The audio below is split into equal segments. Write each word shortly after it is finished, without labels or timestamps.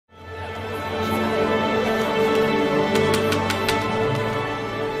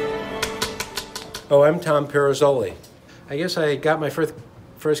Oh, I'm Tom Pirozzoli. I guess I got my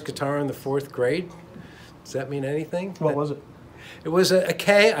first guitar in the 4th grade. Does that mean anything? What was it? It was a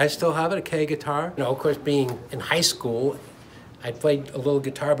K. I still have it, a K guitar. You know, of course, being in high school, I played a little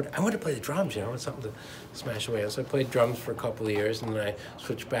guitar, but I wanted to play the drums, you know, something to smash away on. So I played drums for a couple of years, and then I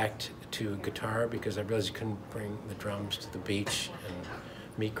switched back to guitar because I realized you couldn't bring the drums to the beach and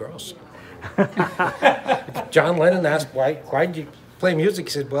meet girls. John Lennon asked, why did you play music?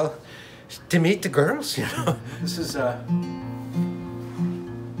 He said, well, to meet the girls, you know. This is about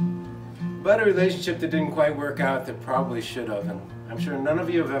a relationship that didn't quite work out that probably should have, and I'm sure none of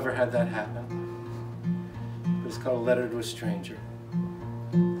you have ever had that happen. But it's called Letter to a Stranger.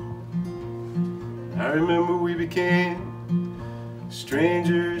 I remember we became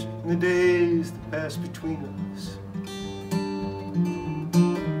strangers in the days that passed between us.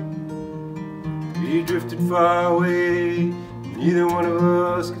 We drifted far away, neither one of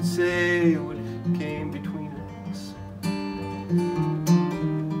us could say what came between us.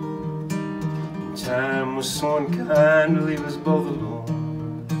 Time was so unkind to leave us both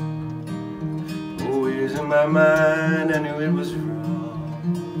alone. Always in my mind I knew it was wrong.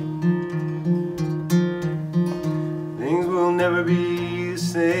 Things will never be the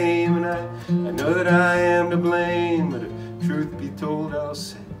same, and I know that I am to blame, but if truth be told I'll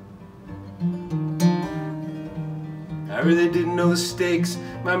say I really didn't know the stakes.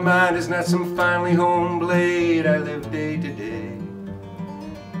 My mind is not some finely honed blade. I live day to day.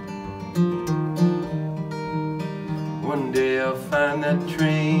 One day I'll find that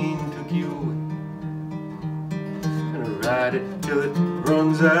train took you away, and I'll ride it till it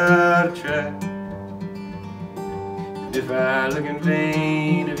runs out of track. And if I look in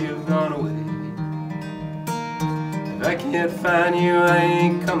vain, if you've gone away, if I can't find you, I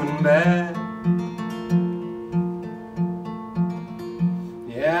ain't coming back.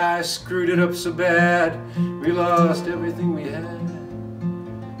 Yeah, I screwed it up so bad, we lost everything we had,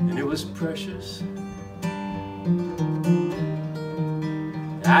 and it was precious.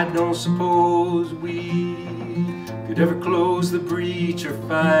 I don't suppose we could ever close the breach or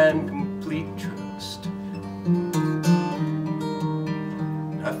find complete trust.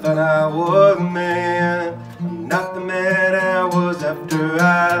 I thought I was a man, I'm not the man I was after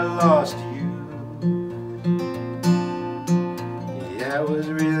I lost you. I was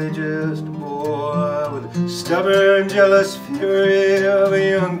really just a boy with a stubborn, jealous fury of a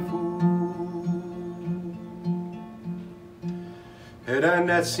young fool. Had I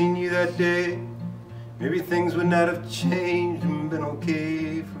not seen you that day, maybe things would not have changed and been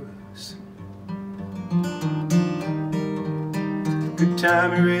okay for us. Good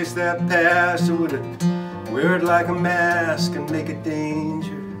time erase that past, I would have wear it like a mask and make it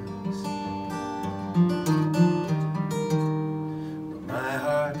dangerous.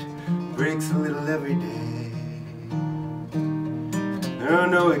 Breaks a little every day. There are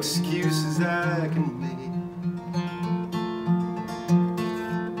no excuses I can make.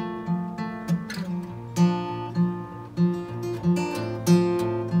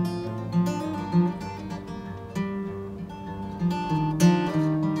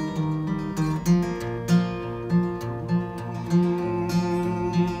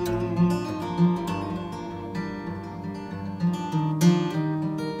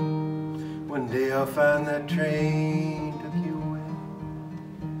 One day I'll find that train took you away,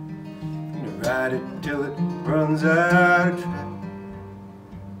 and I'll ride it till it runs out of track.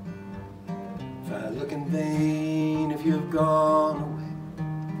 If I look in vain, if you've gone away,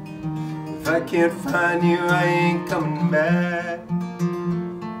 if I can't find you, I ain't coming back.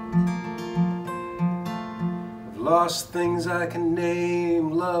 I've lost things I can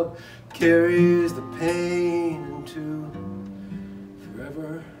name. Love carries the pain into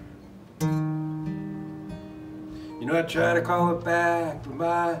forever. You know, I try to call it back, but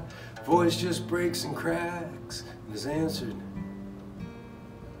my voice just breaks and cracks and is answered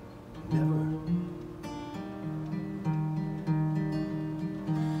never.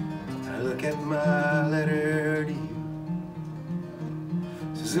 I look at my letter to you,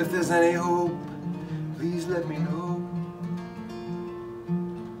 says if there's any hope, please let me know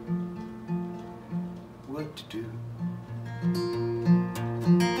what to do.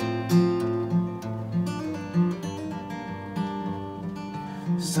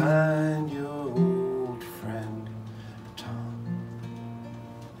 Signed, your old friend, Tom.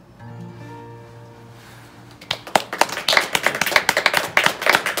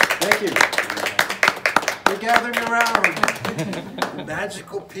 Thank you. We're gathering around.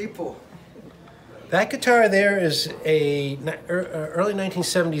 Magical people. That guitar there is a early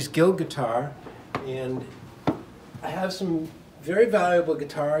 1970s Gill guitar, and I have some very valuable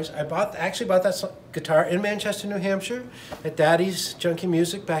guitars. I actually bought that guitar in Manchester, New Hampshire, at Daddy's Junkie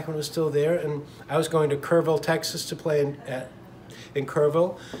Music back when it was still there, and I was going to Kerrville, Texas, to play in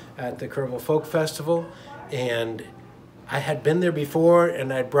Kerrville at the Kerrville Folk Festival, and I had been there before,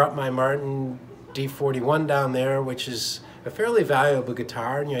 and I brought my Martin D41 down there, which is a fairly valuable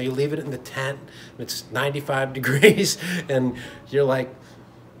guitar. And, you know, you leave it in the tent, it's 95 degrees, and you're like,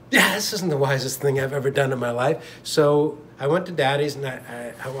 yeah, this isn't the wisest thing I've ever done in my life. So I went to Daddy's, and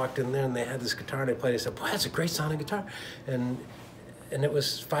I walked in there, and they had this guitar, and I played it. I said, boy, that's a great sounding guitar. And it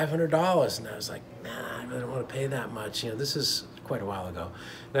was $500, and I was like, nah, I really don't want to pay that much. You know, this is quite a while ago.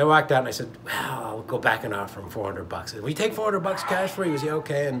 And I walked out, and I said, well, I'll go back and offer him $400. And we take $400 cash for you? He was, yeah,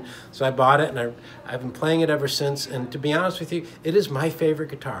 okay. And so I bought it, and I've been playing it ever since. And to be honest with you, it is my favorite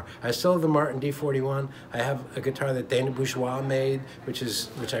guitar. I still have the Martin D41. I have a guitar that Dana Bourgeois made, which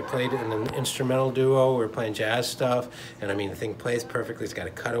I played in an instrumental duo. We were playing jazz stuff, and I mean, the thing plays perfectly. It's got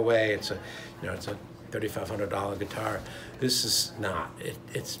a cutaway. It's a $3,500 guitar. This is not.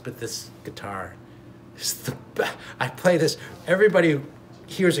 But this guitar is the best. I play this. Everybody who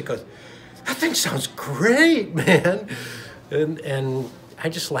hears it goes, that thing sounds great, man. And I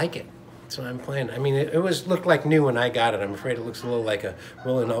just like it. So I'm playing. I mean, it looked like new when I got it. I'm afraid it looks a little like a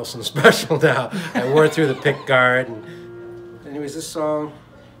Willie Nelson special now. I wore it through the pick guard. And anyways, this song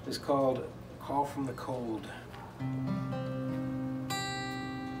is called Call from the Cold.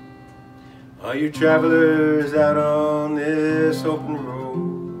 All you travelers out on this open road,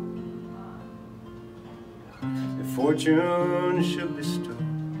 if fortune should bestow,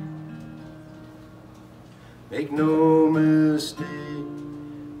 make no mistake,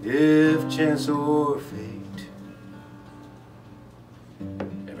 if chance or fate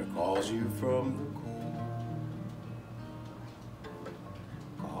ever calls you from the cold,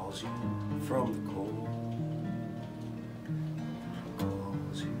 calls you from the cold.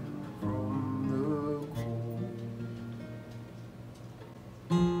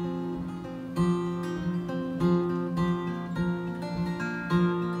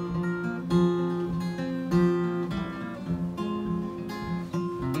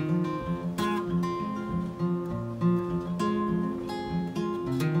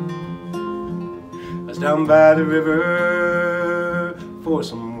 Down by the river for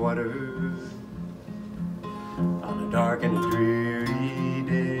some water on a dark and a dreary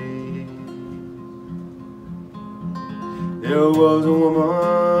day. There was a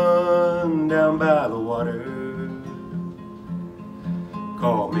woman down by the water,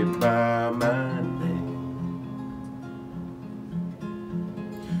 called me by my name.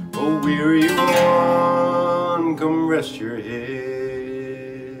 Oh, weary one, come rest your head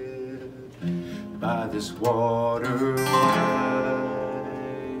by this water wide.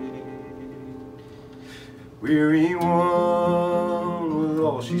 Weary one, with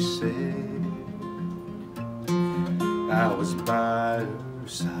all she said, I was by her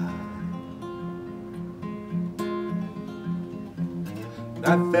side.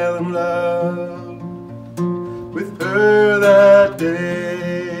 I fell in love with her that day.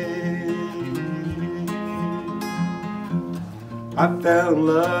 I fell in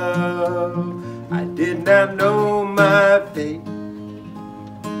love, I did not know my fate.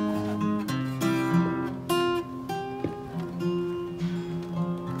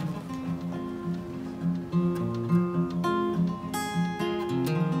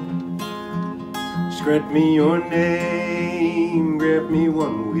 Just grant me your name, grant me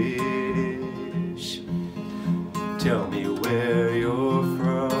one wish, tell me where you're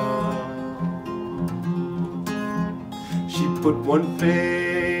from. She put one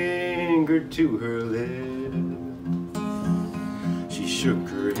finger to her lip, she shook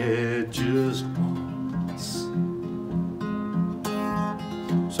her head just once.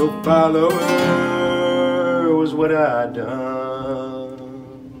 So follow her was what I'd done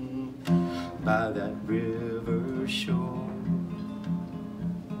by that river shore.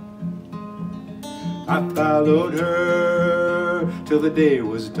 I followed her till the day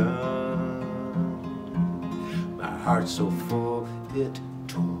was done, my heart so full it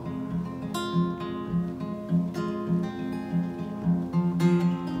tore.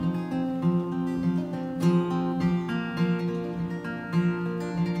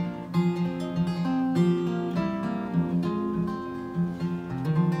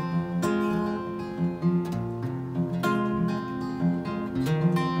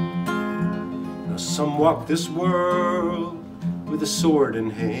 Some walk this world with a sword in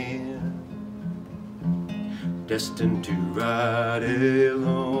hand, destined to ride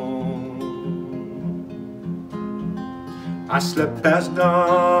alone. I slept past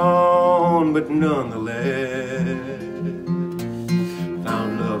dawn, but nonetheless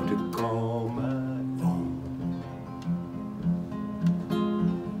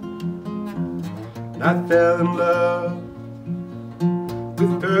I fell in love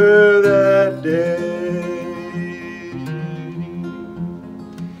with her that day.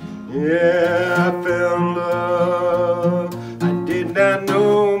 Yeah, I fell in love. I did not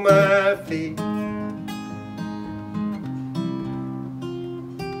know my fate.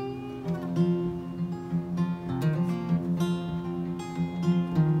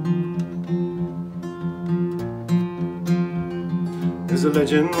 There's a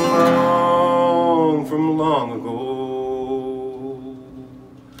legend long from long ago,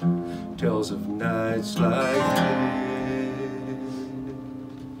 tells of nights like this.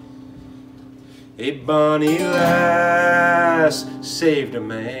 A bonny lass saved a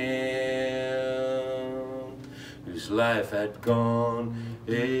man whose life had gone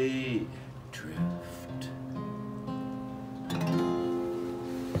adrift.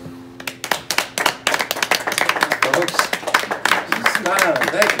 Folks, smiling,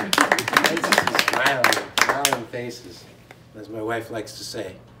 thank you. Smiling faces. As my wife likes to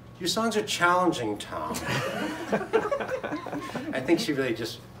say, your songs are challenging, Tom. I think she really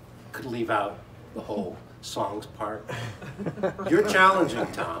just could leave out the whole songs part. You're challenging,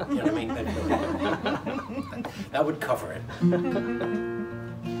 Tom. You know what I mean? That would cover it.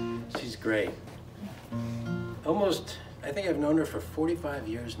 She's great. Almost, I think I've known her for 45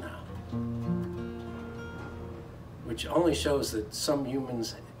 years now. Which only shows that some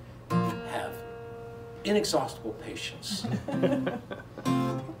humans have inexhaustible patience.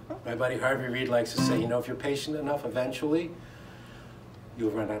 My buddy Harvey Reid likes to say, you know, if you're patient enough, eventually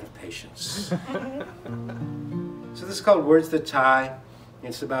you'll run out of patience. So this is called Words That Tie.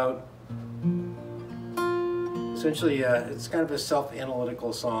 It's about, essentially, it's kind of a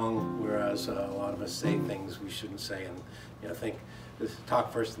self-analytical song, whereas a lot of us say things we shouldn't say and, you know,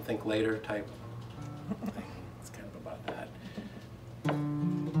 talk first and think later type thing. It's kind of about that.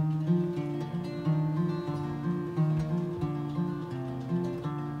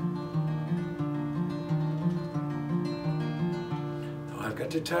 I've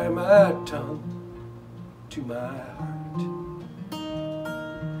got to tie my tongue to my heart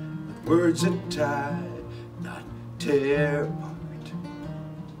with words that tie, not tear apart.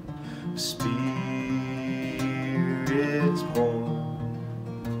 Spirits born,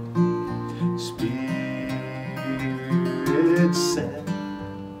 spirits sent,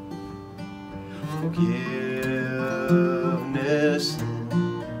 forgiveness in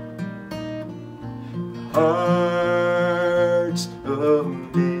hearts of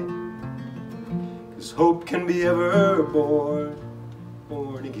men, 'cause hope can be ever born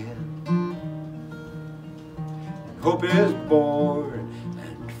again. And hope is born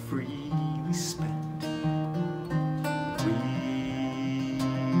and freely spent. We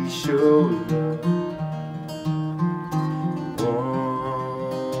show love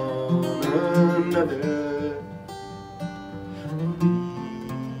one another.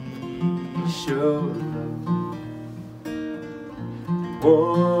 We show love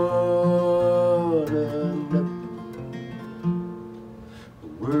one another.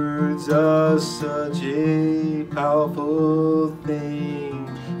 Words are such a powerful thing.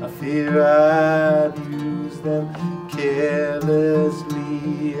 I fear I'd use them carelessly.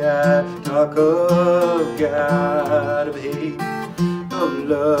 I talk of God, of hate, of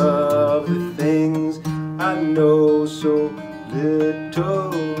love, the things I know so little.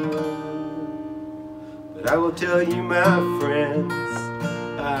 But I will tell you, my friends,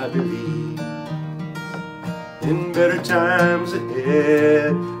 I believe in better times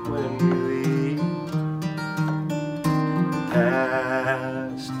ahead when we leave the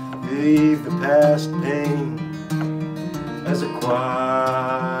past, leave the past pain as a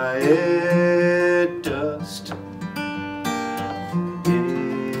quiet dust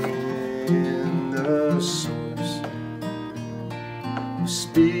in the source of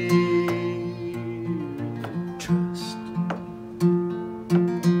spirit trust.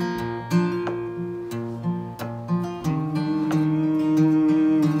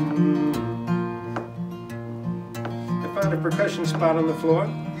 A percussion spot on the floor.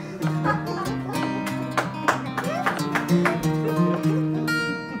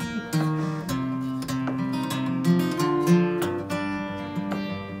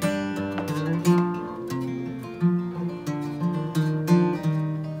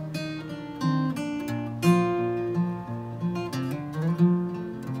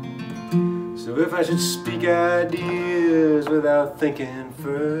 So if I should speak ideas without thinking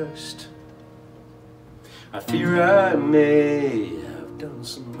first, I fear I may have done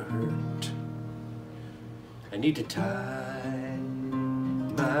some hurt. I need to tie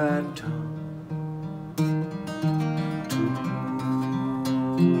my tongue to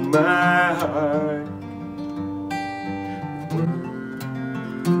my heart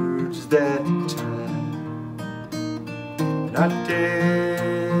words that tie, not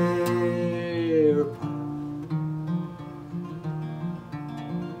tear apart.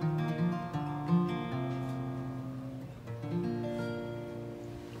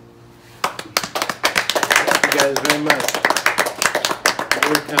 Thank you guys very much.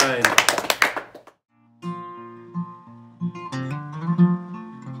 Very kind.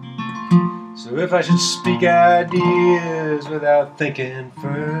 So if I should speak ideas without thinking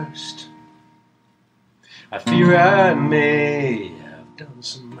first, I fear I may have done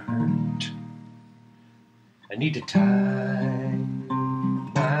some hurt. I need to tie